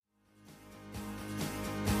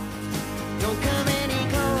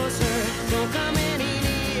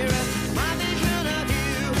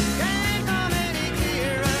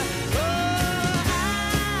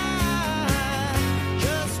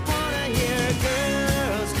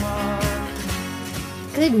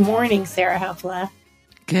Good morning, Sarah Hepla.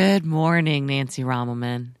 Good morning, Nancy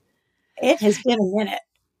Rommelman. It has been a minute.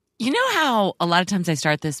 You know how a lot of times I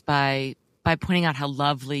start this by pointing out how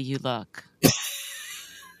lovely you look.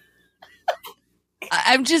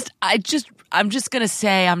 I'm just gonna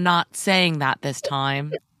say I'm not saying that this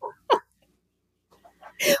time.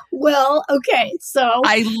 Well, okay, so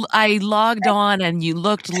I logged on and you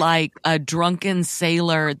looked like a drunken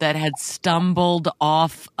sailor that had stumbled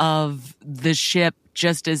off of the ship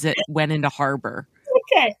just as it went into harbor.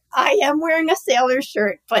 Okay, I am wearing a sailor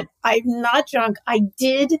shirt, but I'm not drunk. I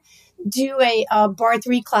did do a bar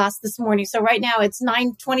 3 class this morning. So right now it's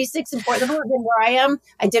 9:26 in Portland, Oregon, where I am.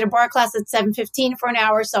 I did a bar class at 7:15 for an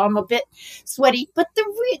hour, so I'm a bit sweaty. But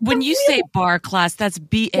when you say bar class, that's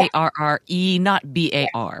BARRE, not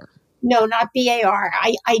BAR. No, not BAR.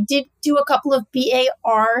 I did do a couple of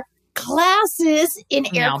BAR classes in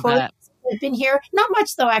air quotes. I've been here, not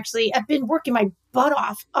much though, actually. I've been working my butt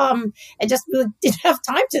off. I just really didn't have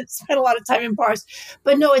time to spend a lot of time in bars.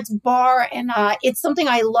 But no, it's bar, and it's something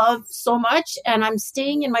I love so much. And I'm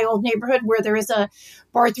staying in my old neighborhood where there is a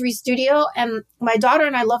bar 3 studio. And my daughter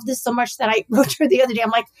and I love this so much that I wrote her the other day.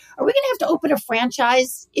 I'm like, are we going to have to open a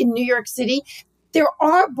franchise in New York City? There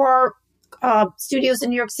are bar studios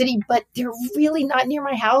in New York City, but they're really not near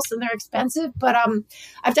my house and they're expensive. But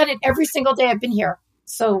I've done it every single day I've been here.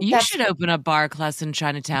 So you should open a bar class in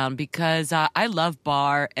Chinatown because I love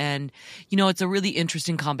bar, and you know it's a really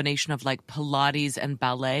interesting combination of like Pilates and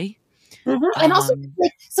ballet. Mm-hmm. And also,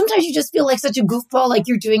 like sometimes you just feel like such a goofball, like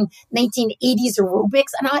you're doing 1980s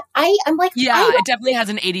aerobics, and I'm like, yeah, it definitely has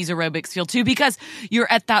an 80s aerobics feel too because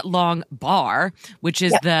you're at that long bar, which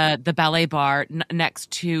is the ballet bar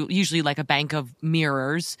next to usually like a bank of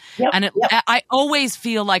mirrors, and I always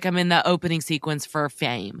feel like I'm in the opening sequence for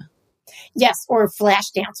Fame. Yes, or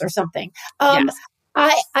flash dance or something. Yes.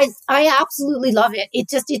 I absolutely love it.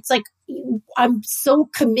 It's like I'm so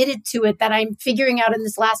committed to it that I'm figuring out in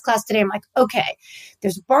this last class today. I'm like, okay,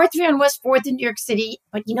 there's bar 3 on West 4th in New York City,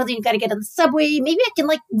 but you know, then you got to get on the subway. Maybe I can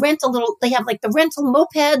like rent a little. They have like the rental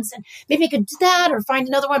mopeds, and maybe I could do that or find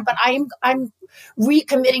another one. But I'm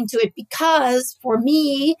recommitting to it because for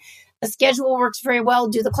me, the schedule works very well.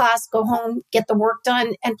 Do the class, go home, get the work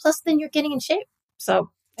done, and plus then you're getting in shape. So.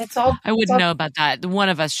 I wouldn't know about that. One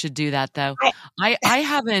of us should do that, though. I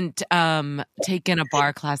haven't taken a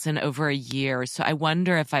bar class in over a year, so I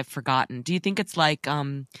wonder if I've forgotten. Do you think it's like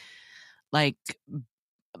a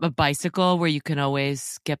bicycle where you can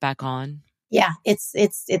always get back on? Yeah,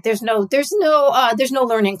 there's no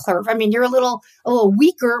learning curve. I mean, you're a little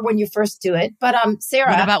weaker when you first do it, but Sarah,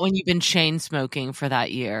 what about when you've been chain smoking for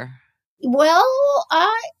that year? Well,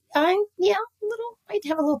 I'd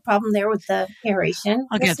have a little problem there with the aeration.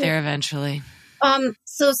 I'll get there eventually.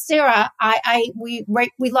 So Sarah, we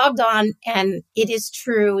logged on, and it is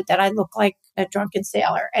true that I look like a drunken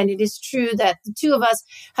sailor, and it is true that the two of us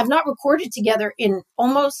have not recorded together in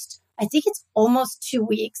almost 2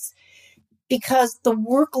 weeks because the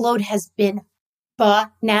workload has been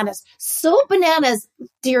bananas. So bananas,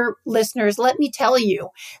 dear listeners, let me tell you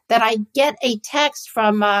that I get a text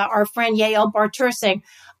from our friend Yael Bartur saying,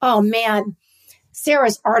 oh man,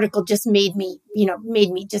 Sarah's article just made me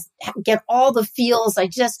just get all the feels. I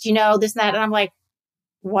just, this and that. And I'm like,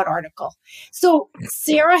 what article? So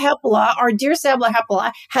Sarah Hepla, our dear Sarah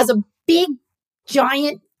Hepla, has a big,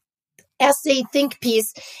 giant essay think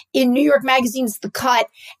piece in New York Magazine's The Cut.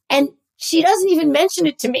 And she doesn't even mention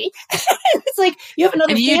it to me. It's like, you have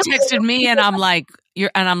another. And you texted me and I'm like,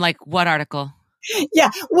 what article? Yeah.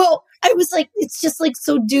 Well, I was like, it's just like,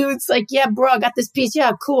 so dudes like, yeah, bro, I got this piece.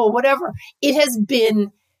 Yeah, cool. Whatever. It has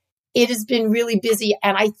been really busy.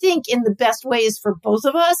 And I think in the best ways for both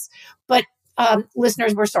of us, but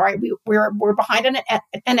listeners, we're sorry. We're behind on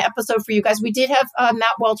an episode for you guys. We did have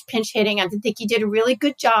Matt Welch pinch hitting. I think he did a really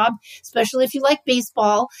good job, especially if you like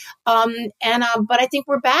baseball. But I think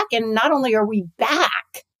we're back. And not only are we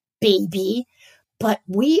back, baby, but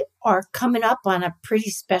we are coming up on a pretty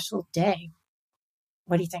special day.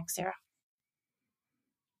 What do you think, Sarah?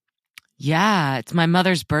 Yeah, it's my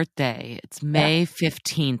mother's birthday. It's May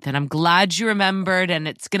 15th. And I'm glad you remembered. And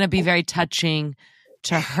it's going to be very touching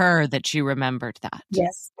to her that you remembered that.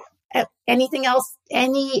 Yes. Anything else?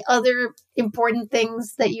 Any other important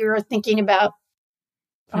things that you're thinking about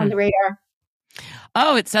on the radar?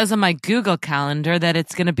 Oh, it says on my Google calendar that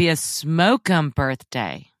it's going to be a Smoke'em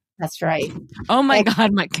birthday. That's right. Oh my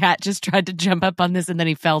God, my cat just tried to jump up on this and then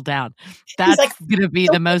he fell down. That's going to be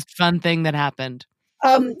the most fun thing that happened.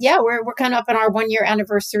 Yeah, we're kind of up on our 1-year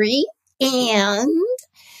anniversary, and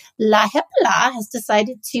La Hepla has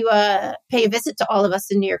decided to pay a visit to all of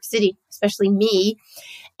us in New York City, especially me.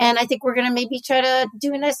 And I think we're going to maybe try to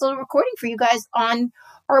do a nice little recording for you guys on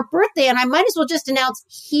our birthday. And I might as well just announce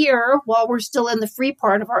here, while we're still in the free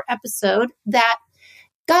part of our episode, that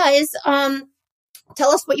guys, tell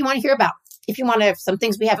us what you want to hear about. If you want to have some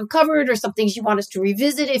things we haven't covered or some things you want us to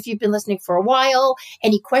revisit, if you've been listening for a while,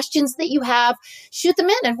 any questions that you have, shoot them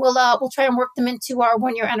in, and we'll try and work them into our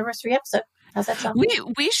 1-year anniversary episode. How's that sound?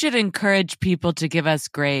 We should encourage people to give us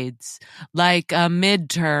grades, like a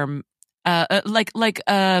midterm,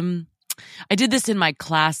 I did this in my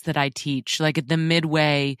class that I teach. Like at the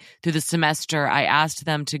midway through the semester, I asked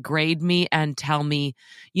them to grade me and tell me,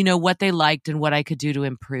 what they liked and what I could do to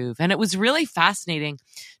improve. And it was really fascinating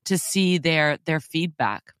to see their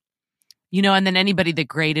feedback. And then anybody that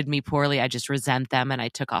graded me poorly, I just resent them and I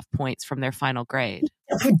took off points from their final grade.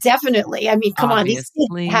 Definitely. I mean, come Obviously.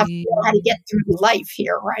 on, these kids have to know how to get through life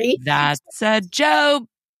here, right? That's a joke,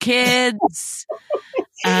 kids.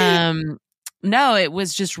 No, it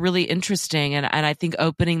was just really interesting. And I think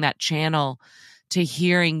opening that channel to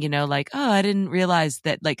hearing, I didn't realize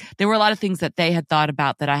that, there were a lot of things that they had thought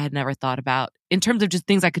about that I had never thought about in terms of just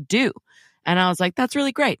things I could do. And I was like, that's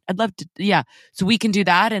really great. I'd love to. Yeah. So we can do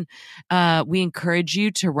that. And we encourage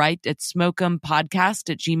you to write at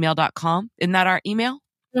smoke'empodcast@gmail.com. Isn't that our email?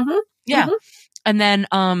 Mm-hmm. Yeah. Mm-hmm. And then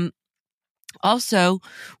also,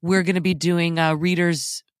 we're going to be doing a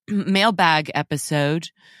reader's mailbag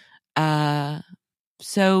episode.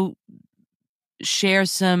 So share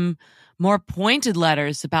some more pointed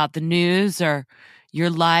letters about the news or your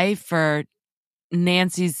life or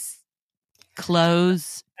Nancy's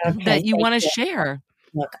clothes that you want to share.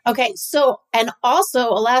 Look, okay. So, and also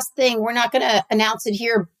a last thing, we're not going to announce it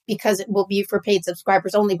here because it will be for paid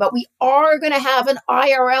subscribers only, but we are going to have an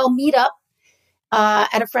IRL meetup,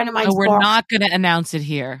 at a friend of mine's bar. We're not going to announce it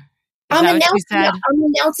here. I'm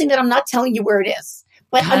announcing that I'm not telling you where it is.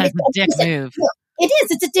 But God, it's a dick move. It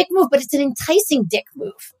is. It's a dick move, but it's an enticing dick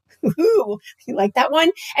move. Ooh, you like that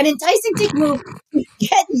one? An enticing dick move to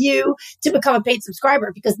get you to become a paid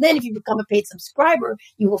subscriber. Because then if you become a paid subscriber,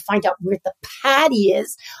 you will find out where the patty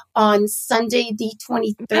is on Sunday, the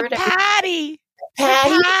 23rd. The patty.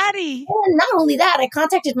 And not only that, I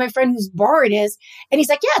contacted my friend whose bar it is. And he's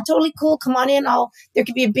like, yeah, totally cool. Come on in. There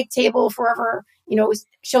could be a big table for whoever,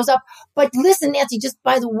 shows up. But listen, Nancy, just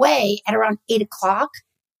by the way, at around 8:00,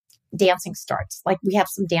 dancing starts. We have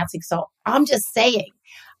some dancing. So I'm just saying,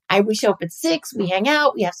 we show up at 6, we hang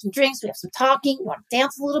out, we have some drinks, we have some talking. You want to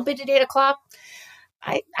dance a little bit at 8:00?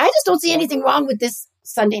 I just don't see anything wrong with this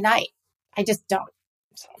Sunday night. I just don't.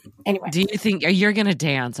 So anyway. Do you think you're going to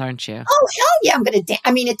dance, aren't you? Oh, hell yeah, I'm going to dance.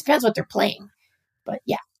 I mean, it depends what they're playing. But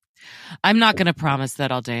yeah. I'm not going to promise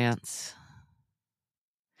that I'll dance.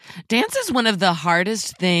 Dance is one of the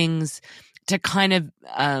hardest things to kind of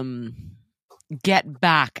get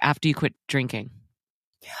back after you quit drinking.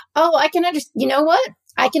 Oh, I can understand. You know what?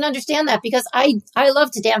 I can understand that because I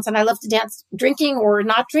love to dance and I love to dance drinking or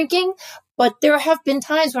not drinking. But there have been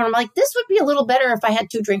times when I'm like, this would be a little better if I had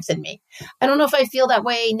 2 drinks in me. I don't know if I feel that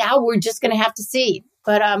way now. We're just going to have to see.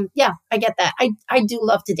 But yeah, I get that. I do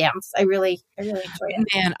love to dance. I really enjoy it.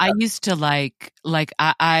 Man, I used to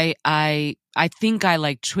I think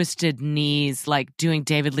I twisted knees, doing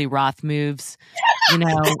David Lee Roth moves,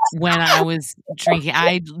 when I was drinking.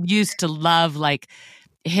 I used to love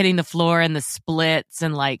hitting the floor and the splits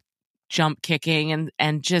and jump kicking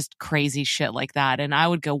and just crazy shit like that. And I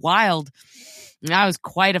would go wild. I was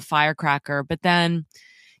quite a firecracker, but then,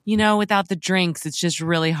 without the drinks, it's just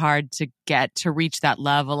really hard to get to reach that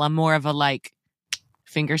level. I'm more of a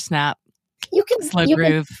finger snap, slow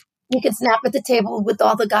groove. You can snap at the table with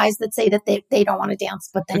all the guys that say that they don't want to dance,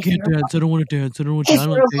 but then I can't dance. I don't want to dance. I don't want to dance.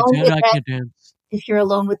 I can't dance. If you're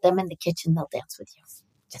alone with them in the kitchen, they'll dance with you.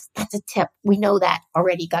 That's a tip. We know that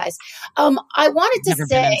already, guys. I wanted to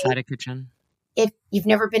say, been inside a kitchen. If you've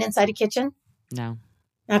never been inside a kitchen, no.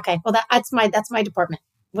 Okay, well that's my department.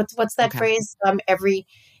 What's that phrase?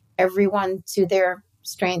 Everyone to their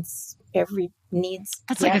strengths, every needs.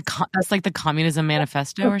 That's that's like the Communism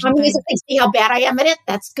Manifesto or something. See how bad I am at it?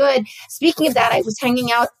 That's good. Speaking of that, I was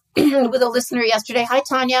hanging out with a listener yesterday. Hi,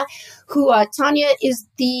 Tanya. Tanya is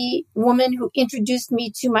the woman who introduced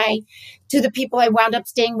me to the people I wound up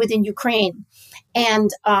staying with in Ukraine.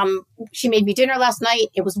 And she made me dinner last night.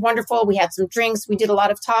 It was wonderful. We had some drinks. We did a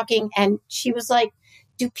lot of talking. And she was like,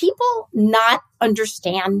 do people not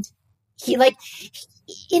understand?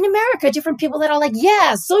 In America, different people that are like,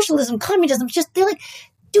 yeah, socialism, communism, they're like,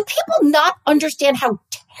 do people not understand how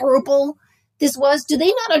terrible this was? Do they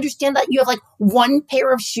not understand that you have like one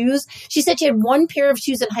pair of shoes? She said she had one pair of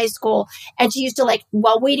shoes in high school, and she used to like,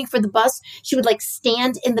 while waiting for the bus, she would like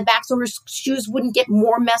stand in the back so her shoes wouldn't get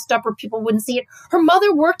more messed up or people wouldn't see it. Her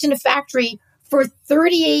mother worked in a factory for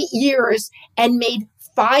 38 years and made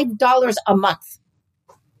 $5 a month.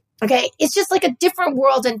 Okay. It's just like a different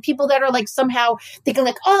world, and people that are like somehow thinking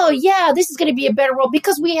like, oh yeah, this is going to be a better world,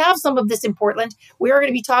 because we have some of this in Portland. We are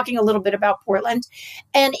going to be talking a little bit about Portland,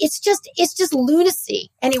 and it's just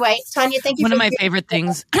lunacy. Anyway, Tanya, thank you. One of my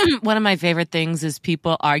favorite things is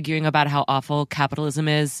people arguing about how awful capitalism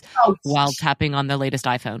is while tapping on their latest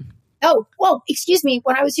iPhone. Oh, well, excuse me.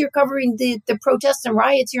 When I was here covering the protests and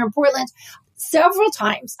riots here in Portland, several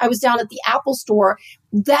times I was down at the Apple store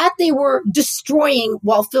that they were destroying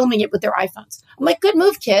while filming it with their iPhones. I'm like, good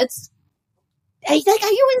move, kids.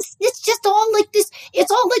 It's just all like this.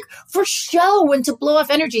 It's all like for show and to blow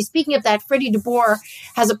off energy. Speaking of that, Freddie DeBoer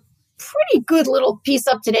has a pretty good little piece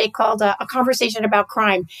up today called A Conversation About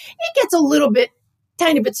Crime. It gets a little bit,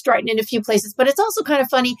 tiny bit strident in a few places, but it's also kind of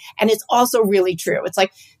funny, and it's also really true. It's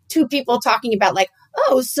like two people talking about like,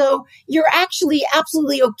 oh, so you're actually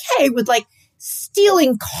absolutely okay with like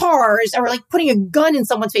stealing cars or like putting a gun in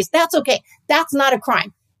someone's face. That's okay. That's not a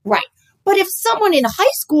crime. Right. But if someone in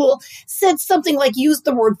high school said something like use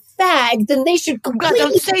the word fag, then they should completely... God,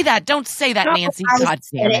 don't say that, Nancy. God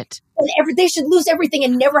damn it. And they should lose everything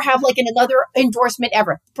and never have like another endorsement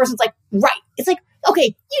ever. The person's like, right. It's like,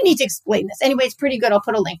 okay, you need to explain this. Anyway, it's pretty good. I'll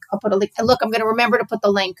put a link. And look, I'm going to remember to put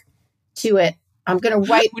the link to it. I'm going to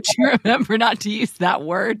write... Would you remember not to use that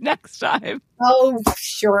word next time? Oh,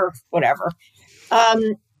 sure. Whatever.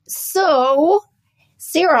 So,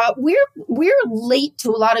 Sarah, we're late to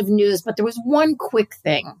a lot of news, but there was one quick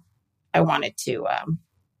thing I wanted to...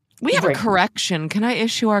 we have a correction. Can I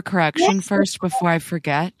issue our correction first before I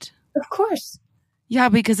forget? Of course. Yeah,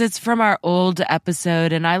 because it's from our old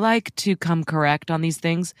episode, and I like to come correct on these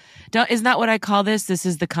things. Isn't that what I call this? This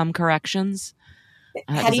is the come corrections?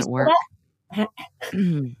 How do you say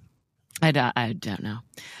that? I don't know.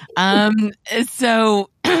 So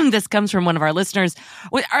this comes from one of our listeners.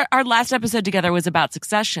 Our last episode together was about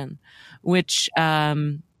Succession, which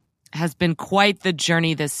has been quite the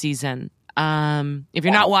journey this season. If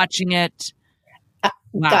you're not watching it,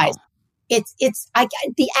 wow. Guys,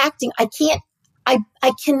 the acting. I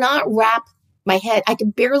cannot wrap my head. I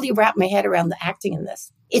can barely wrap my head around the acting in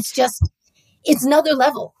this. It's another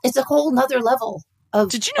level. It's a whole nother level of.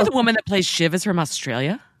 Did you know the woman that plays Shiv is from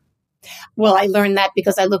Australia? Well, I learned that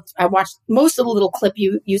because I watched most of the little clip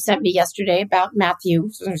you sent me yesterday about Matthew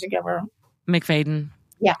McFadden.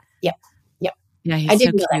 Yeah. Yeah, he's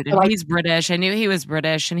so cute. And he's British. I knew he was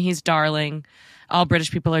British, and he's darling. All British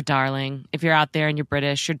people are darling. If you're out there and you're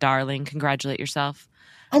British, you're darling. Congratulate yourself.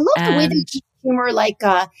 I love the way they keep humor, like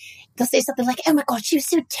they'll say something like, oh my God, she was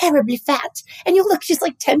so terribly fat. And you look, she's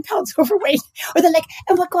like 10 pounds overweight. Or they're like,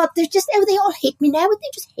 oh my God, they all hate me now. They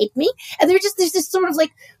just hate me. And there's this sort of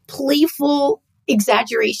like playful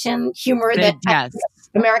exaggeration humor that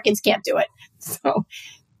Americans can't do it. So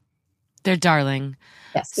they're darling.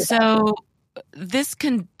 Yes. So this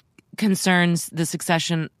concerns the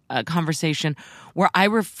Succession conversation where I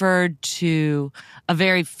referred to a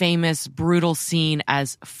very famous brutal scene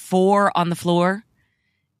as 4 on the floor.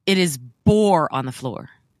 It is bore on the floor.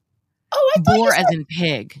 Oh, I thought bore as in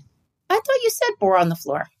pig. I thought you said bore on the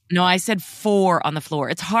floor. No, I said 4 on the floor.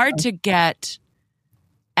 It's hard to get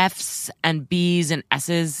F's and B's and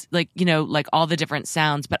S's, like all the different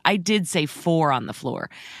sounds, but I did say 4 on the floor.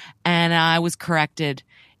 And I was corrected.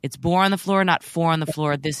 It's bore on the floor, not 4 on the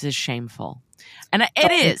floor. This is shameful. And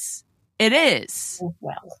it is.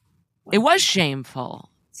 Well. It was shameful.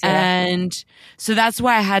 And so that's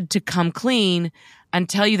why I had to come clean and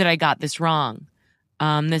tell you that I got this wrong.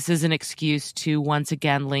 This is an excuse to once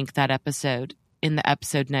again link that episode in the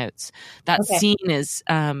episode notes. That scene is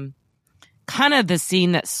kind of the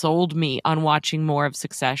scene that sold me on watching more of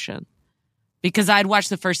Succession. Because I'd watched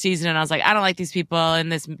the first season and I was like, I don't like these people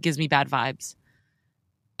and this gives me bad vibes.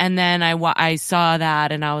 And then I saw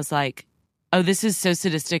that and I was like, oh, this is so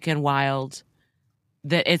sadistic and wild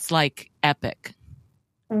that it's like epic.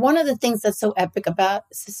 One of the things that's so epic about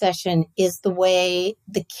Succession is the way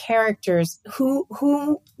the characters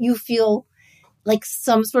who you feel like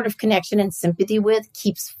some sort of connection and sympathy with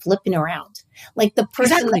keeps flipping around. Like the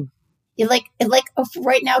person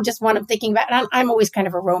right now, just one I'm thinking about, and I'm always kind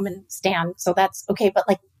of a Roman stan, so that's okay. But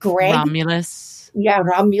like Greg. Romulus.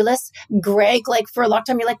 Greg, like for a long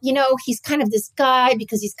time, you're like, he's kind of this guy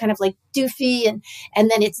because he's kind of like doofy and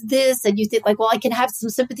then it's this. And you think like, well, I can have some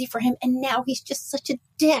sympathy for him. And now he's just such a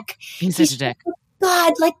dick. He's such a dick.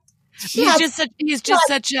 God, like He's just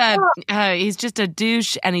a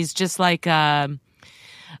douche, and he's just like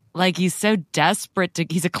he's so desperate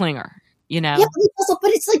he's a clinger, you know? Yeah,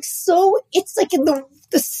 but it's like in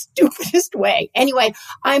the stupidest way. Anyway,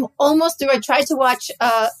 I'm almost through. I tried to watch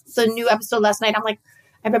the new episode last night. I'm like,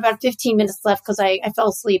 I have about 15 minutes left because I fell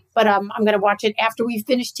asleep, but I'm going to watch it after we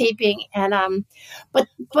finish taping. And but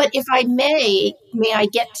if I may I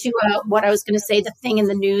get to what I was going to say, the thing in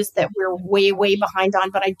the news that we're way behind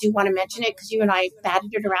on, but I do want to mention it because you and I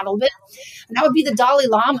batted it around a little bit, and that would be the Dalai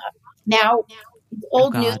Lama. Now,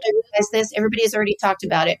 old news, I realize this, everybody has already talked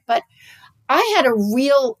about it, but I had a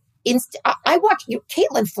real I watched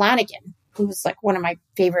Caitlin Flanagan, who's like one of my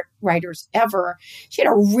favorite writers ever. She had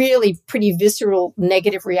a really pretty visceral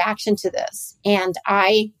negative reaction to this. And do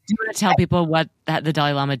you want to tell people what the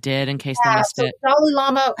Dalai Lama did in case they missed it? Dalai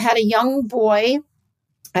Lama had a young boy.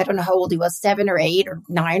 I don't know how old he was, 7 or 8 or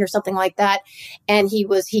 9 or something like that. And he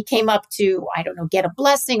came up to, I don't know, get a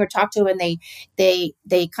blessing or talk to him. And they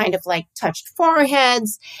kind of like touched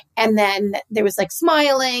foreheads. And then there was like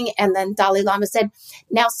smiling. And then Dalai Lama said,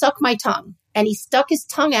 now suck my tongue. And he stuck his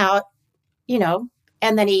tongue out, you know,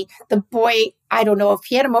 and then the boy, I don't know if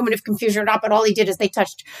he had a moment of confusion or not, but all he did is they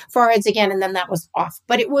touched foreheads again. And then that was off.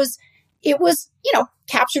 But it was, you know,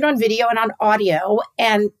 captured on video and on audio.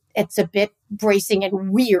 And it's a bit bracing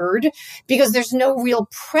and weird because there's no real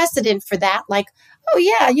precedent for that. Like, oh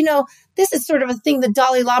yeah, you know, this is sort of a thing the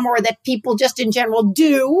Dalai Lama or that people just in general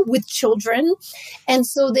do with children. And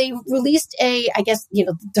so they released I guess, you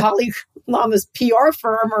know, the Dalai Lama's PR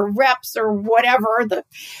firm or reps or whatever,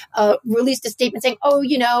 released a statement saying, oh,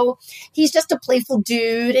 you know, he's just a playful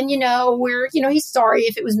dude. And, you know, he's sorry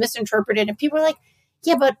if it was misinterpreted. And people are like,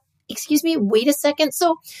 yeah, but excuse me, wait a second.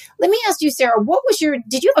 So let me ask you, Sarah,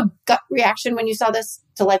 did you have a gut reaction when you saw this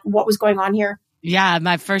to like what was going on here? Yeah,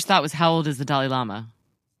 my first thought was, how old is the Dalai Lama?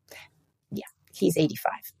 Yeah, he's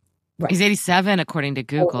 85. Right. He's 87, according to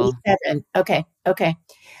Google. 87. Okay.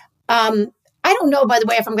 I don't know, by the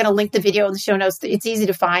way, if I'm going to link the video in the show notes. It's easy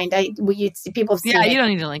to find. People have seen it. You don't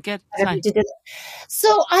need to link it. It's fine.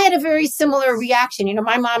 So I had a very similar reaction. You know,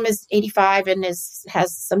 my mom is 85 and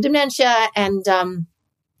has some dementia, and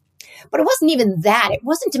but it wasn't even that. It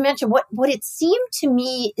wasn't dementia. What it seemed to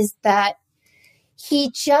me is that he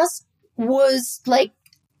just was like,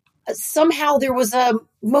 somehow there was a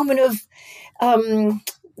moment of,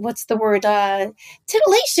 what's the word?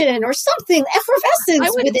 Titillation or something, effervescence.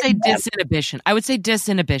 I would say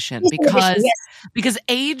disinhibition because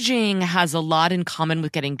aging has a lot in common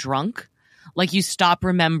with getting drunk. Like you stop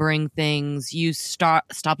remembering things, you stop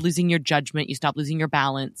losing your judgment, you stop losing your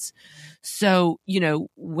balance. So, you know,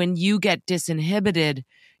 when you get disinhibited,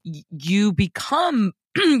 you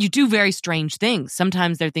do very strange things.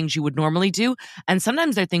 Sometimes they're things you would normally do, and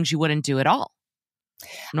sometimes they're things you wouldn't do at all.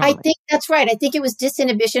 Normally. I think that's right. I think it was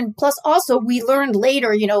disinhibition. Plus, also, we learned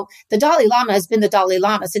later, you know, the Dalai Lama has been the Dalai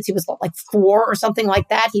Lama since he was like 4 or something like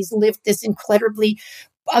that. He's lived this incredibly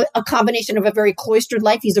a combination of a very cloistered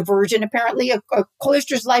life. He's a virgin, apparently, a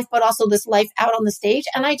cloistered life, but also this life out on the stage.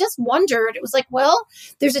 And I just wondered, it was like, well,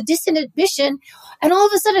 there's a disinhibition. And all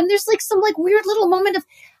of a sudden, there's like some like weird little moment of,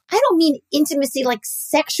 I don't mean intimacy, like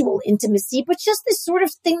sexual intimacy, but just this sort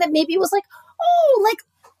of thing that maybe was like, oh, like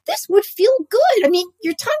this would feel good. I mean,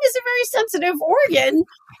 your tongue is a very sensitive organ.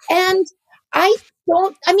 And I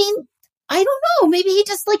don't know. Maybe he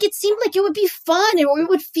just like, it seemed like it would be fun or it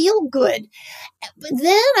would feel good. But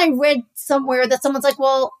then I read somewhere that someone's like,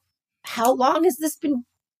 well, how long has this been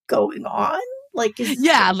going on? Like, has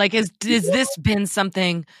this been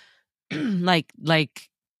something like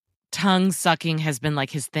tongue sucking has been like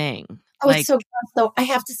his thing? Oh, it's so gross, though. I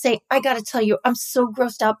have to say, I got to tell you, I'm so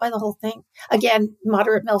grossed out by the whole thing. Again,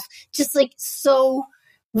 moderate MILF, just like so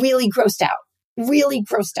really grossed out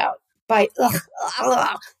by, ugh.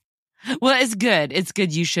 Well, it's good. It's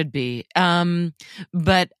good. You should be.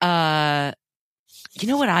 But you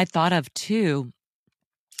know what I thought of too?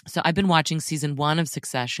 So I've been watching season 1 of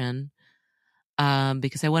Succession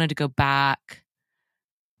because I wanted to go back,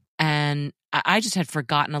 and I just had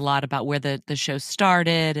forgotten a lot about where the show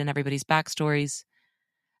started and everybody's backstories.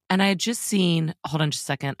 And I had just seen, hold on just a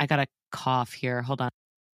second. I got a cough here. Hold on.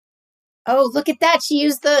 Oh, look at that. She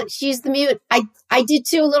used the mute. I did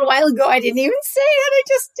too a little while ago. I didn't even say it. I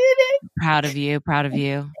just did it. Proud of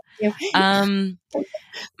you.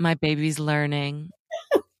 My baby's learning.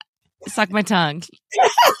 Suck my tongue.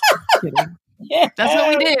 Yeah. That's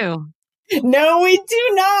what we do. No, we do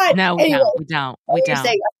not. No, we don't. We don't.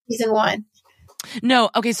 Season 1. No,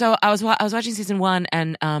 okay. So I was watching season 1,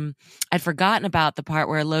 and I'd forgotten about the part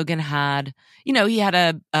where Logan had, you know, he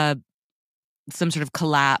had a some sort of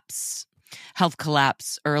collapse, health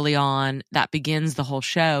collapse early on. That begins the whole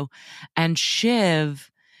show. And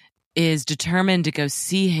Shiv is determined to go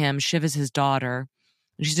see him. Shiv is his daughter.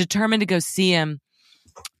 She's determined to go see him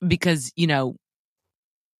because,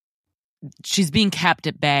 she's being kept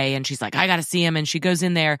at bay, and she's like, I got to see him. And she goes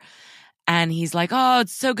in there, and he's like, oh,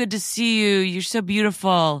 it's so good to see you. You're so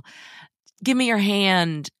beautiful. Give me your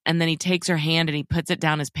hand. And then he takes her hand and he puts it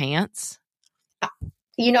down his pants.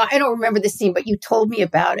 I don't remember the scene, but you told me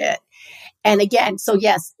about it. And again, so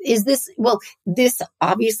yes, this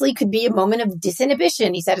obviously could be a moment of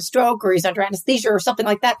disinhibition. He's had a stroke or he's under anesthesia or something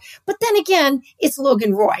like that. But then again, it's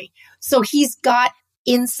Logan Roy. So he's got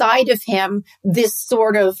inside of him this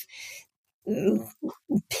sort of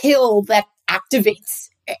pill that activates,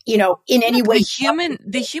 in any way.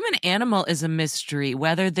 The human animal is a mystery,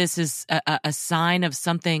 whether this is a sign of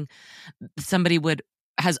something somebody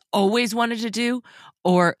has always wanted to do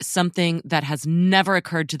or something that has never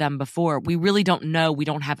occurred to them before. We really don't know. We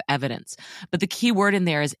don't have evidence. But the key word in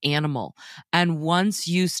there is animal. And once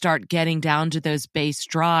you start getting down to those base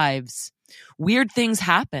drives, weird things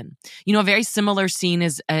happen. A very similar scene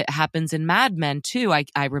happens in Mad Men too.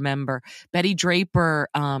 I remember Betty Draper,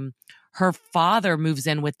 her father moves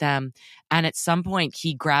in with them, and at some point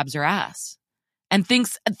he grabs her ass and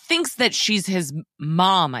thinks that she's his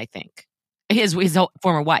mom. I think his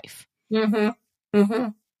former wife. Mm-hmm. Mm-hmm.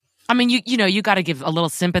 I mean, you got to give a little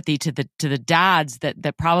sympathy to the dads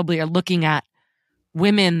that probably are looking at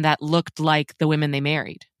women that looked like the women they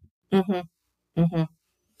married. Mm-hmm. Mm-hmm.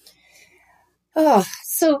 Oh,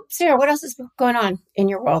 so Sarah, what else is going on in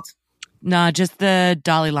your world? Nah, just the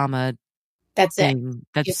Dalai Lama. That's thing.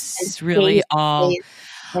 it. That's really all.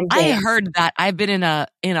 I heard that. I've been in a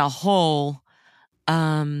hole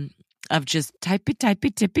of just typey,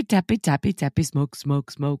 tappy,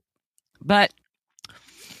 smoke. But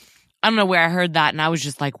I don't know where I heard that, and I was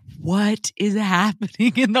just like, what is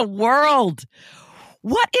happening in the world?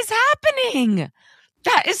 What is happening?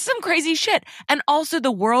 That is some crazy shit. And also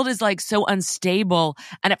the world is like so unstable,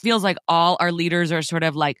 and it feels like all our leaders are sort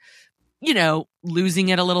of like, losing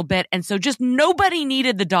it a little bit. And so just nobody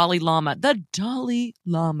needed the Dalai Lama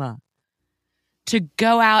to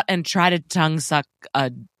go out and try to tongue suck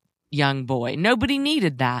a young boy. Nobody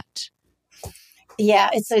needed that. Yeah,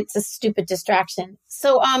 it's a stupid distraction.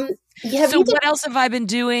 So, what else have I been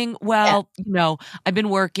doing? Well, I've been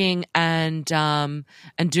working and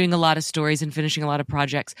doing a lot of stories and finishing a lot of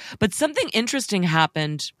projects. But something interesting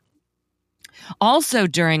happened also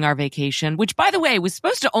during our vacation, which, by the way, was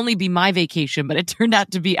supposed to only be my vacation, but it turned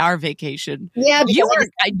out to be our vacation. Yeah, you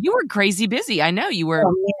were crazy busy. I know you were.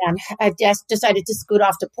 Oh man, I just decided to scoot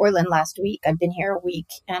off to Portland last week. I've been here a week,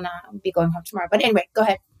 and I'll be going home tomorrow. But anyway, go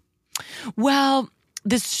ahead. Well,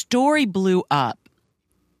 the story blew up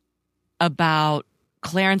about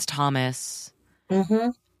Clarence Thomas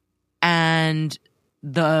and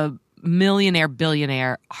the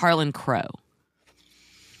billionaire Harlan Crow,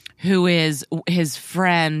 who is his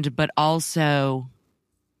friend, but also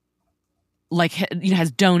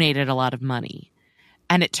has donated a lot of money.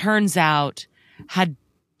 And it turns out had,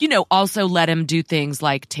 also let him do things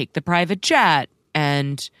like take the private jet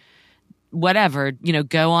and whatever,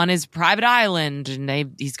 go on his private island.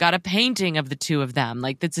 And he's got a painting of the two of them.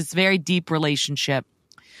 Like, it's this very deep relationship.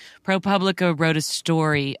 ProPublica wrote a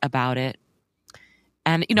story about it.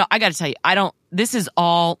 And, I got to tell you, this is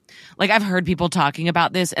all, I've heard people talking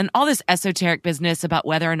about this and all this esoteric business about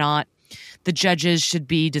whether or not the judges should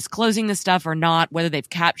be disclosing this stuff or not, whether they've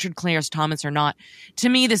captured Clarence Thomas or not. To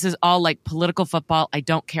me, this is all like political football. I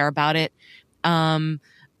don't care about it.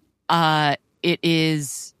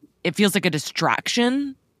 It feels like a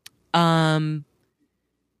distraction. But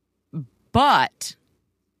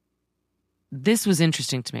this was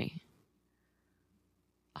interesting to me.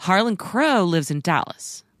 Harlan Crow lives in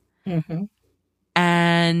Dallas. Mm-hmm.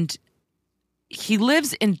 And he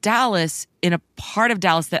lives in Dallas, in a part of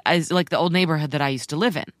Dallas that is like the old neighborhood that I used to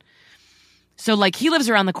live in. So he lives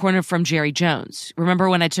around the corner from Jerry Jones. Remember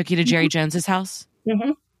when I took you to Jerry Jones's house?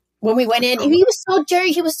 Mm-hmm. When we went in, he was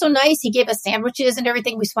so nice. He gave us sandwiches and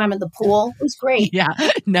everything. We swam in the pool. It was great. Yeah.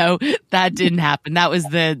 No, that didn't happen. That was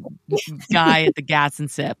the guy at the Gas and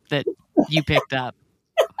Sip that you picked up.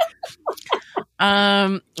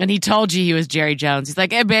 And he told you he was Jerry Jones. He's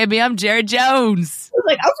like, hey, baby, I'm Jerry Jones. I was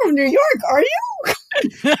like, I'm from New York. Are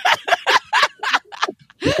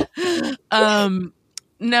you?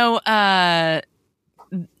 No,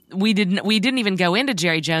 we didn't even go into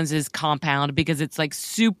Jerry Jones's compound because it's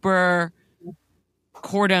super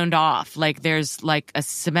cordoned off. There's a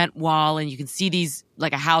cement wall and you can see these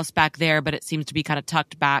a house back there, but it seems to be kind of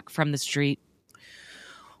tucked back from the street.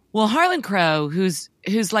 Well, Harlan Crow, who's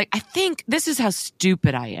who's like, I think this is how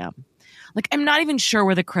stupid I am. Like, I'm not even sure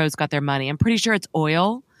where the Crows got their money. I'm pretty sure it's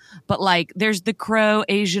oil. But like, there's the Crow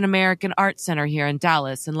Asian American Art Center here in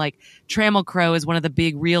Dallas. And like, Trammell Crow is one of the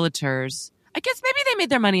big realtors. I guess maybe they made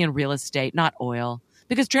their money in real estate, not oil,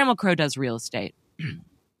 because Trammell Crow does real estate.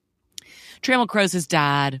 Trammell Crow's his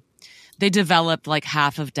dad. They developed like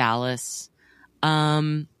half of Dallas.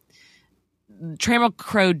 Trammell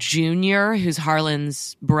Crow Jr., who's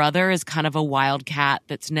Harlan's brother, is kind of a wildcat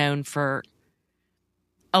that's known for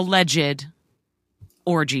alleged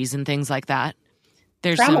orgies and things like that.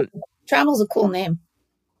 There's Trammell's a cool name.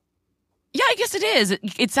 Yeah, I guess it is.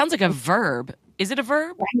 It sounds like a verb. Is it a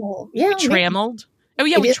verb? Trammel. Yeah. We trammeled. Oh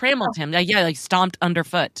yeah, we trammeled him. Yeah, like stomped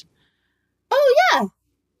underfoot. Oh yeah.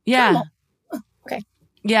 Yeah. Okay.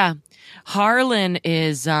 Yeah. Harlan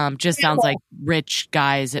is just sounds like rich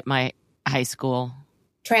guys at my high school.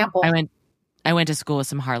 Trample. I went to school with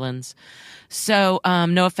some Harlans. So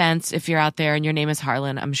no offense if you're out there and your name is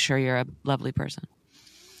Harlan. I'm sure you're a lovely person.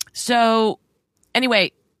 So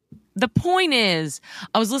anyway, the point is,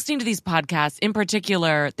 I was listening to these podcasts. In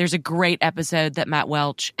particular, there's a great episode that Matt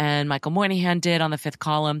Welch and Michael Moynihan did on the Fifth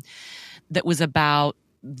Column that was about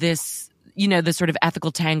this, the sort of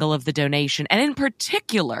ethical tangle of the donation. And in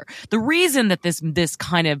particular, the reason that this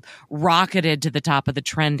kind of rocketed to the top of the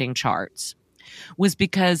trending charts was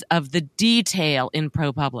because of the detail in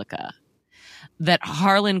ProPublica that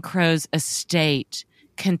Harlan Crow's estate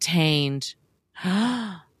contained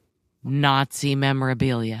Nazi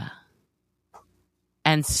memorabilia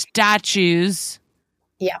and statues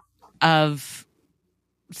of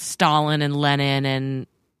Stalin and Lenin and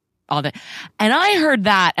all that. And I heard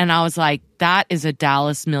that and I was like, that is a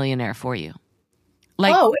Dallas millionaire for you.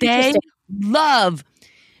 Like, they love,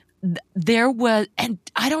 there was, and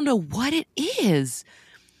I don't know what it is.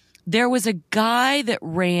 There was a guy that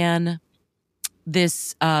ran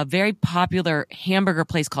this very popular hamburger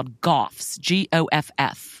place called Goff's,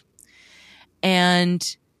 Goff.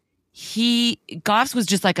 And Goff's was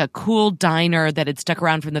just like a cool diner that had stuck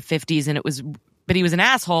around from the 50s, and but he was an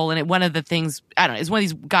asshole. And one of the things, I don't know, it's one of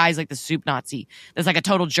these guys like the soup Nazi that's like a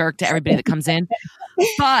total jerk to everybody that comes in.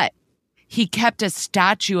 But he kept a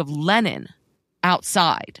statue of Lenin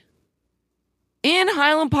outside in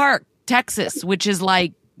Highland Park, Texas, which is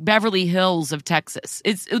like Beverly Hills of Texas.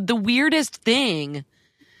 It's the weirdest thing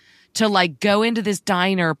to like go into this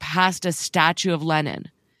diner past a statue of Lenin.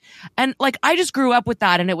 And like, I just grew up with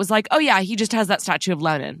that. And it was like, oh yeah, he just has that statue of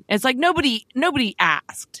Lenin. It's like, nobody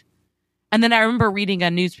asked. And then I remember reading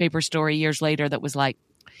a newspaper story years later that was like,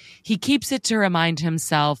 he keeps it to remind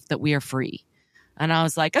himself that we are free. And I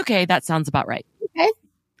was like, okay, that sounds about right. Okay.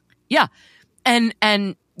 Yeah. And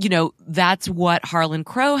that's what Harlan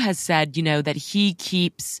Crow has said, that he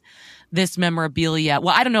keeps this memorabilia.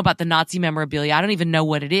 Well, I don't know about the Nazi memorabilia. I don't even know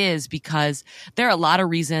what it is, because there are a lot of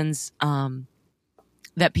reasons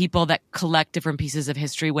that people that collect different pieces of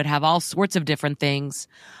history would have all sorts of different things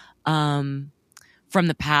from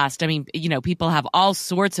the past. I mean, people have all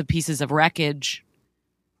sorts of pieces of wreckage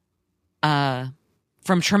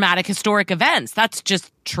from traumatic historic events. That's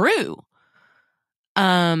just true.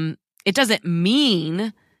 It doesn't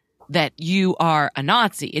mean that you are a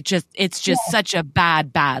Nazi. It's just such a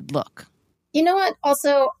bad look. You know what?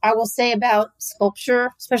 Also, I will say about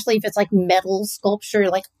sculpture, especially if it's like metal sculpture,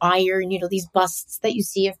 like iron, these busts that you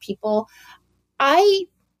see of people, I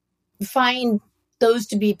find those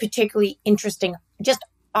to be particularly interesting, just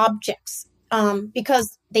objects,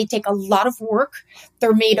 because they take a lot of work.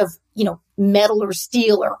 They're made of, metal or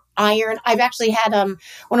steel or iron. I've actually had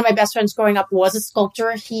one of my best friends growing up was a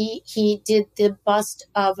sculptor. He did the bust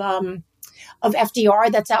of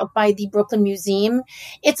FDR that's out by the Brooklyn Museum.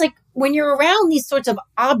 It's like when you're around these sorts of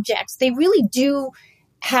objects, they really do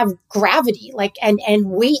have gravity, like and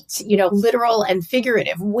weight, literal and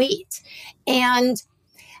figurative weight. And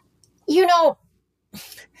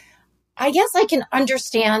I guess I can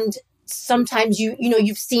understand. Sometimes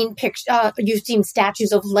you've seen you've seen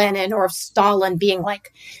statues of Lenin or of Stalin being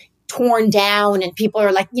like torn down, and people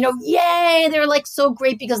are like, yay, they're like so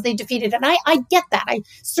great because they defeated. And I get that. I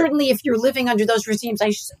certainly, if you're living under those regimes,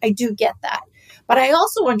 I do get that. But I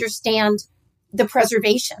also understand the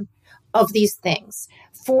preservation of these things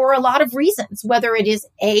for a lot of reasons, whether it is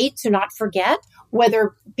A, to not forget,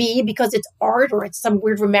 whether B, because it's art or it's some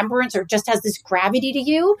weird remembrance or just has this gravity to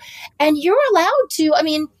you. And you're allowed to,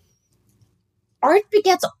 art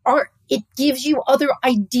begets art. It gives you other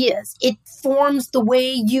ideas. It forms the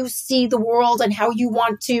way you see the world and how you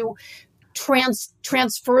want to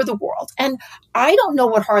transfer the world. And I don't know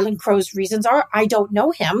what Harlan Crow's reasons are. I don't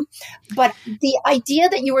know him. But the idea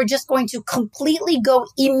that you are just going to completely go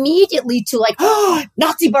immediately to like, oh,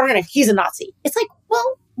 Nazi Barnett, he's a Nazi. It's like,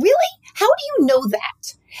 well, really? How do you know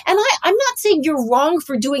that? And I'm not saying you're wrong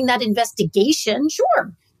for doing that investigation.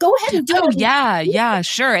 Sure. Go ahead and do it. Yeah,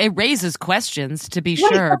 sure. It raises questions, to be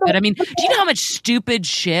sure. But I mean, do you know how much stupid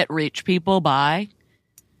shit rich people buy?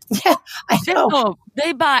 Yeah, I know.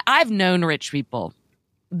 They buy, I've known rich people.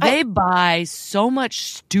 They buy so much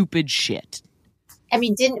stupid shit. I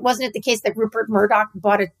mean, wasn't it the case that Rupert Murdoch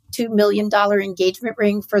bought a $2 million engagement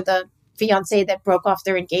ring for the fiance that broke off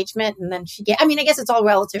their engagement, and then I guess it's all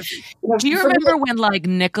relative. Do you remember when like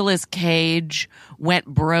Nicolas Cage went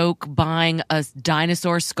broke buying a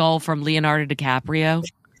dinosaur skull from Leonardo DiCaprio?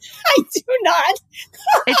 I do not.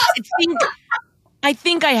 I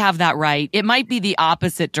think I have that right. It might be the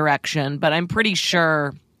opposite direction, but I'm pretty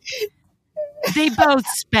sure they both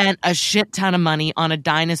spent a shit ton of money on a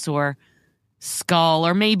dinosaur skull,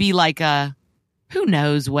 or maybe like who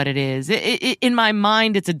knows what it is. In my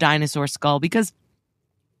mind, it's a dinosaur skull because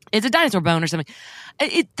it's a dinosaur bone or something.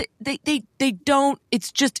 They don't,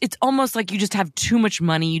 it's almost like you just have too much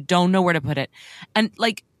money. You don't know where to put it. And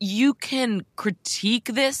like, you can critique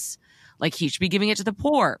this, like he should be giving it to the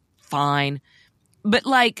poor. Fine. But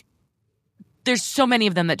like, there's so many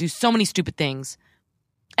of them that do so many stupid things.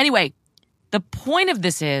 Anyway, the point of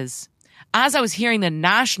this is, as I was hearing the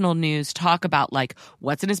national news talk about like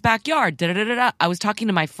what's in his backyard, I was talking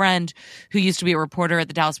to my friend who used to be a reporter at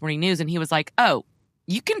the Dallas Morning News, and he was like, "Oh,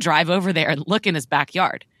 you can drive over there and look in his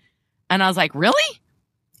backyard." And I was like, "Really?"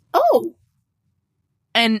 Oh.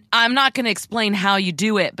 And I'm not going to explain how you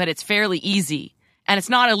do it, but it's fairly easy and it's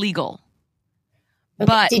not illegal. Okay.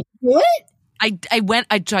 But did you do it?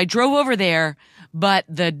 I drove over there, but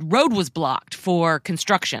the road was blocked for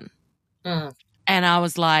construction. And I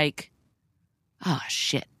was like, oh,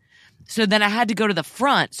 shit. So then I had to go to the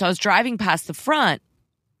front. So I was driving past the front,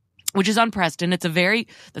 which is on Preston. That's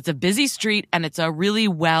a busy street, and it's a really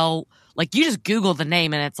like you just Google the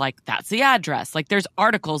name and it's like, that's the address. Like there's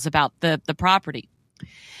articles about the property.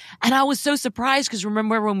 And I was so surprised because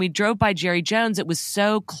remember when we drove by Jerry Jones, it was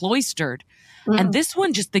so cloistered. And this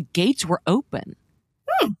one, just the gates were open.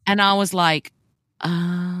 And I was like,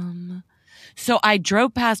 So I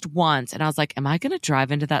drove past once and I was like, am I going to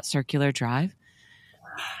drive into that circular drive?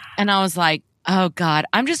 And I was like, oh God,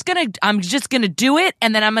 I'm just going to do it.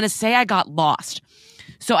 And then I'm going to say I got lost.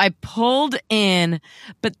 So I pulled in,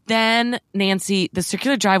 but then Nancy, the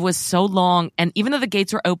circular drive was so long. And even though the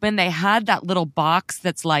gates were open, they had that little box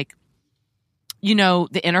that's like,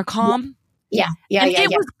 the intercom. Yeah. It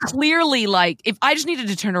was clearly like, if I just needed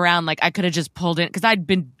to turn around, like I could have just pulled in because I'd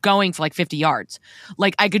been going for like 50 yards.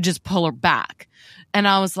 Like I could just pull her back. And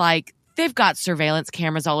I was like, they've got surveillance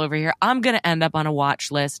cameras all over here. I'm going to end up on a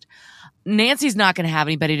watch list. Nancy's not going to have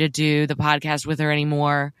anybody to do the podcast with her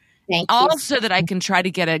anymore. Also that I can try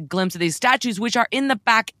to get a glimpse of these statues, which are in the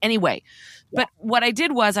back anyway. Yeah. But what I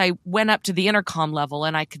did was I went up to the intercom level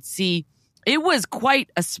and I could see it was quite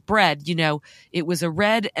a spread. It was a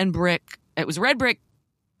red brick,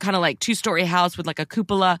 kind of like 2-story house with like a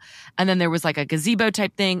cupola. And then there was like a gazebo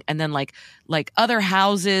type thing. And then like other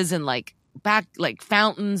houses and like back, like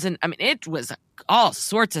fountains. And I mean, it was all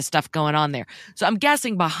sorts of stuff going on there. So I'm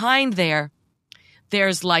guessing behind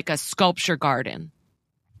there's like a sculpture garden.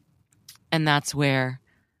 And that's where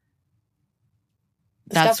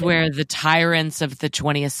the tyrants of the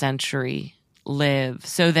 20th century live,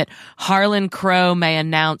 so that Harlan Crow may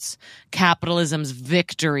announce capitalism's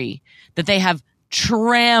victory, that they have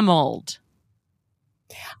trammeled.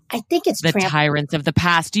 I think it's the tyrants of the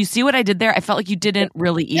past. Do you see what I did there? I felt like you didn't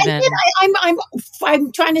really even.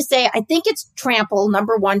 I'm trying to say, I think it's trample,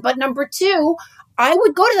 number one, but number two, I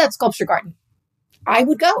would go to that sculpture garden. I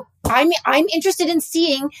would go. I'm interested in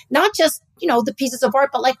seeing not just, the pieces of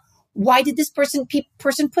art, but like, why did this person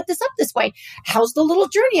put this up this way? How's the little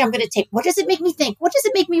journey I'm going to take? What does it make me think? What does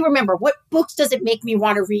it make me remember? What books does it make me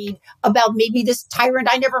want to read about maybe this tyrant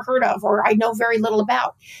I never heard of or I know very little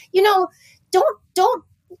about? Don't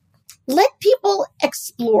let people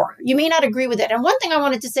explore. You may not agree with it. And one thing I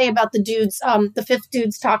wanted to say about the dudes, the fifth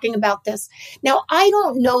dudes talking about this. Now, I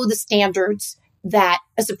don't know the standards that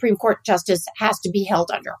a Supreme Court justice has to be held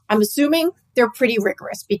under. I'm assuming they're pretty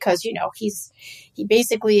rigorous because, he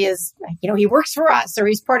basically is, he works for us or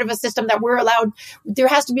he's part of a system that we're allowed. There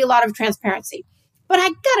has to be a lot of transparency. But I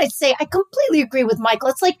gotta say, I completely agree with Michael.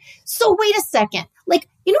 It's like, so wait a second. Like,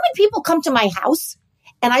 when people come to my house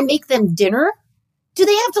and I make them dinner, do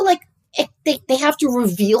they have to they have to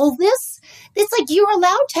reveal this? It's like you're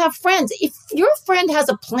allowed to have friends. If your friend has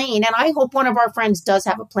a plane, and I hope one of our friends does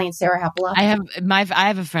have a plane, Sarah Hapala. I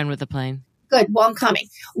have a friend with a plane. Good. Well, I'm coming.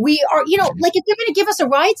 We are, like if they're going to give us a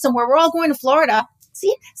ride somewhere, we're all going to Florida.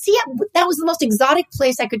 See, that was the most exotic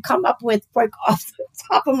place I could come up with, like off the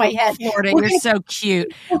top of my head. Florida, you're so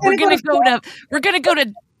cute. We're gonna go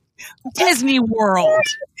to Disney World.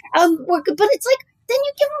 But it's like, then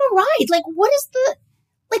you give them a ride. Like, what is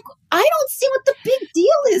I don't see what the big deal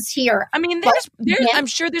is here. I mean, I'm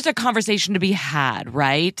sure there's a conversation to be had,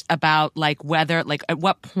 right? About like whether, like at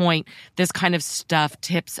what point this kind of stuff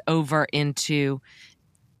tips over into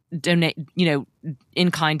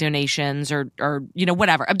in-kind donations or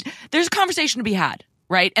whatever. There's a conversation to be had,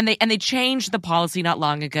 right? And they changed the policy not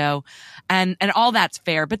long ago, and all that's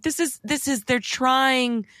fair. But this is they're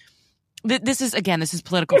trying. This is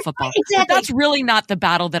political football. Exactly. But that's really not the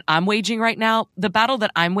battle that I'm waging right now. The battle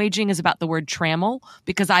that I'm waging is about the word trammel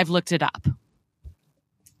because I've looked it up.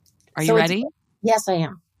 Are you ready? Yes, I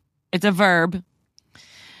am. It's a verb.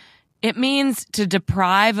 It means to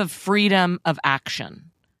deprive of freedom of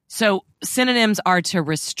action. So synonyms are to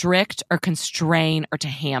restrict or constrain or to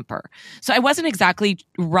hamper. So I wasn't exactly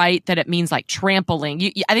right that it means like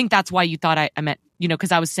trampling. I think that's why you thought I meant,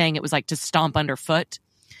 because I was saying it was like to stomp underfoot.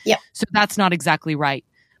 Yeah. So that's not exactly right.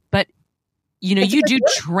 But, you do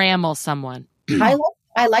trammel someone. I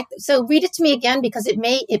like so read it to me again because it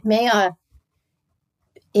may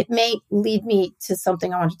lead me to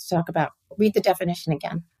something I wanted to talk about. Read the definition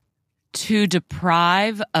again. To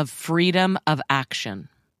deprive of freedom of action.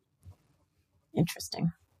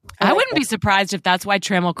 Interesting. I wouldn't be surprised if that's why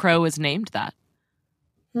Trammel Crow was named that.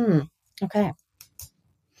 Okay.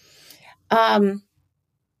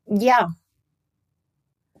 Yeah.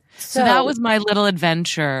 So that was my little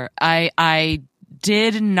adventure. I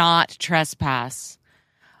did not trespass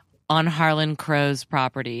on Harlan Crow's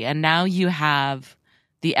property, and now you have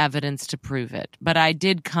the evidence to prove it. But I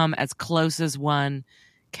did come as close as one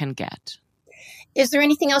can get. Is there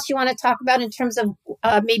anything else you want to talk about in terms of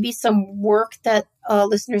maybe some work that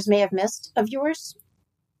listeners may have missed of yours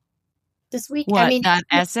this week? What, that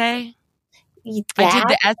essay? I did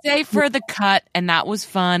the essay for the Cut, and that was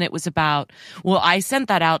fun. It was about, I sent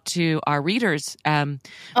that out to our readers because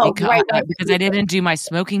I didn't do my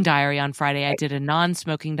smoking diary on Friday. I did a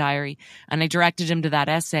non-smoking diary, and I directed him to that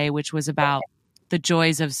essay, which was about the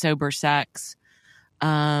joys of sober sex.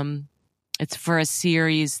 It's for a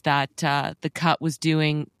series that the Cut was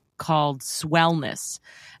doing called Swellness.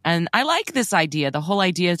 And I like this idea. The whole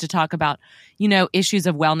idea is to talk about, issues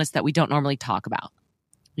of wellness that we don't normally talk about,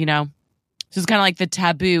 So it's kind of like the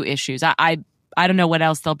taboo issues. I don't know what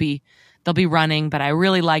else they'll be running, but I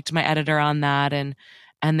really liked my editor on that, and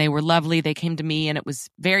they were lovely. They came to me, and it was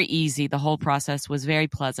very easy. The whole process was very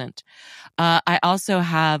pleasant. I also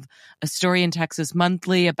have a story in Texas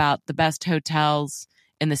Monthly about the best hotels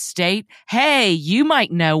in the state. Hey, you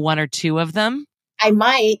might know one or two of them. I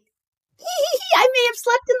might. I may have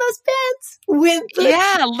slept in those beds.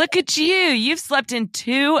 Yeah, look at you. You've slept in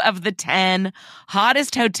 2 of the 10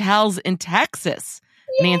 hottest hotels in Texas,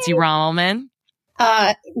 Yay. Nancy Rommelman.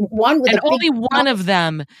 Only one of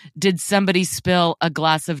them did somebody spill a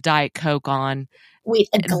glass of Diet Coke on. Wait,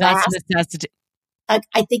 a glass? I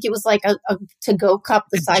think it was like a to-go cup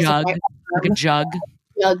the size jug, of like a jug.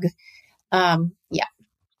 Jug. Yeah.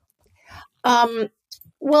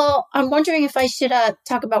 Well, I'm wondering if I should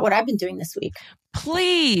talk about what I've been doing this week.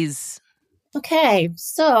 Please. Okay.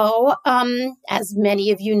 So, as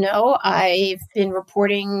many of you know, I've been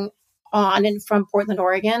reporting on and from Portland,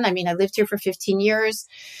 Oregon. I mean, I lived here for 15 years,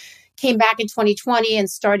 came back in 2020 and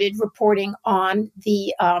started reporting on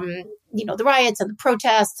the, the riots and the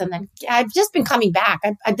protests. And then I've just been coming back.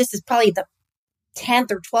 This is probably the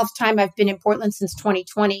 10th or 12th time I've been in Portland since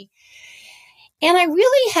 2020. And I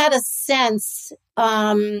really had a sense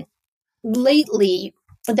lately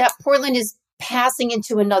that Portland is passing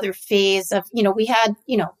into another phase of, we had,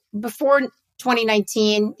 before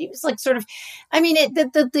 2019, it was like sort of,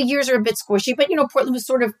 the years are a bit squishy, but, Portland was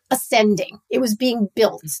sort of ascending. It was being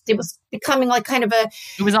built. It was becoming like kind of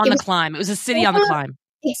It was on the climb. It was a city on the climb.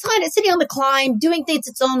 It's kind of a city on the climb, doing things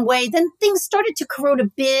its own way. Then things started to corrode a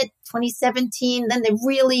bit, 2017. Then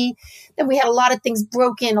we had a lot of things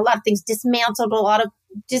broken, a lot of things dismantled, a lot of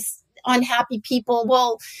just unhappy people.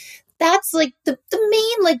 Well, that's like the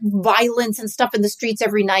main like violence and stuff in the streets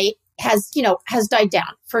every night has died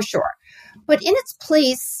down for sure. But in its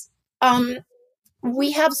place,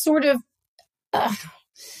 we have sort of a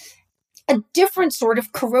different sort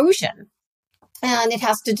of corrosion. And it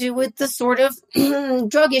has to do with the sort of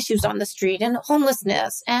drug issues on the street and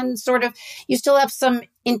homelessness and sort of, you still have some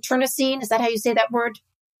internecine. Is that how you say that word?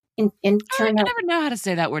 turn I never know how to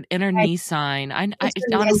say that word, internecine. I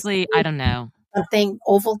honestly, I don't know. Something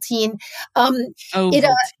Ovaltine. It,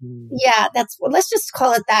 Ovaltine. yeah, let's just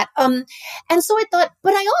call it that. And so I thought,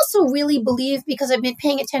 but I also really believe, because I've been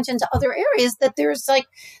paying attention to other areas, that there's like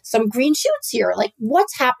some green shoots here. Like,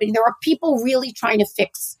 what's happening? There are people really trying to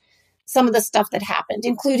fix some of the stuff that happened,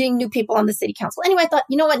 including new people on the city council. Anyway, I thought,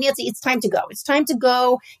 you know what, Nancy, it's time to go. It's time to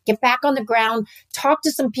go, get back on the ground, talk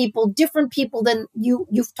to some people, different people than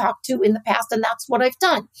you've talked to in the past. And that's what I've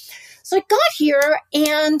done. So I got here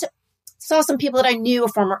and saw some people that I knew, a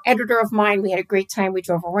former editor of mine. We had a great time. We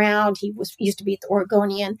drove around. He used to be at the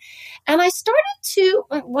Oregonian. And I started to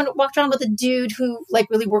walk around with a dude who like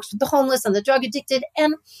really works with the homeless and the drug addicted.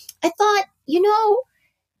 And I thought,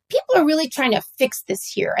 people are really trying to fix this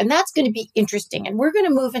here. And that's going to be interesting. And we're going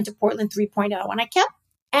to move into Portland 3.0. And I kept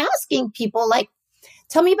asking people, like,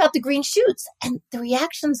 tell me about the green shoots. And the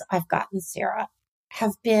reactions I've gotten, Sarah,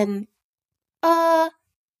 have been, well,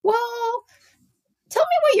 tell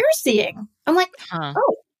me what you're seeing. I'm like,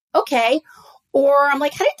 oh, okay. Or I'm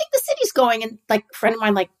like, how do you think the city's going? And like a friend of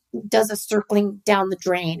mine, like, does a circling down the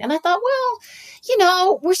drain. And I thought, well,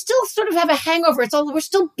 we're still sort of have a hangover. We're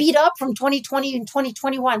still beat up from 2020 and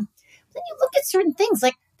 2021. Then you look at certain things,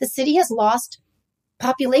 like the city has lost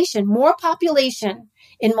more population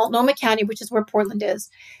in Multnomah County, which is where Portland is,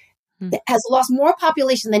 that has lost more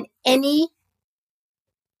population than any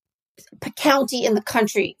county in the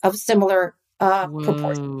country of similar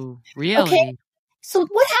proportions. Really? Okay. So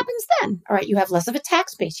what happens then? All right, you have less of a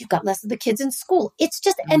tax base. You've got less of the kids in school. It's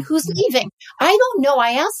just, and who's leaving? I don't know.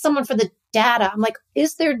 I asked someone for the data. I'm like,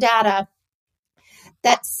 is there data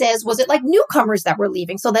that says, was it like newcomers that were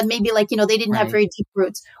leaving? So that maybe like, they didn't have very deep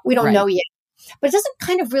roots. We don't know yet. But it doesn't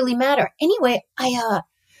kind of really matter. Anyway,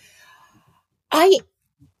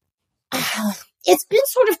 it's been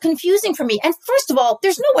sort of confusing for me. And first of all,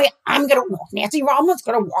 there's no way Nancy Romlin's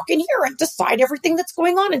going to walk in here and decide everything that's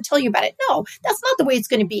going on and tell you about it. No, that's not the way it's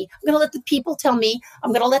going to be. I'm going to let the people tell me. I'm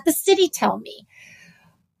going to let the city tell me.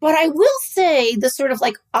 But I will say the sort of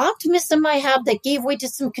like optimism I have that gave way to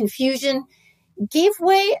some confusion, I'm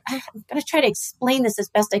going to try to explain this as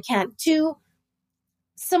best I can, to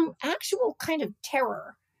some actual kind of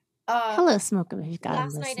terror. Hello, Smoke 'em if you've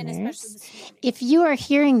got listeners. If you are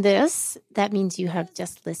hearing this, that means you have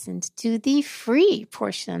just listened to the free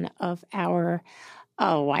portion of our,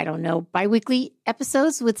 biweekly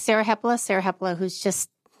episodes with Sarah Hepola. Sarah Hepola, who's just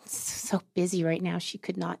so busy right now, she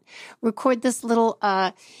could not record this little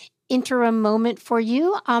interim moment for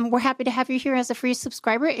you. We're happy to have you here as a free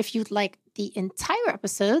subscriber. If you'd like the entire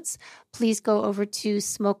episodes, please go over to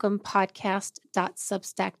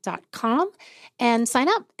smokeempodcast.substack.com and sign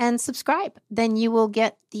up and subscribe. Then you will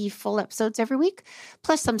get the full episodes every week,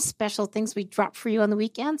 plus some special things we drop for you on the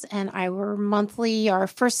weekends and our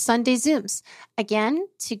first Sunday Zooms. Again,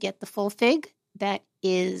 to get the full fig, that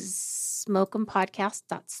is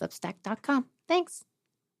smokeempodcast.substack.com. Thanks.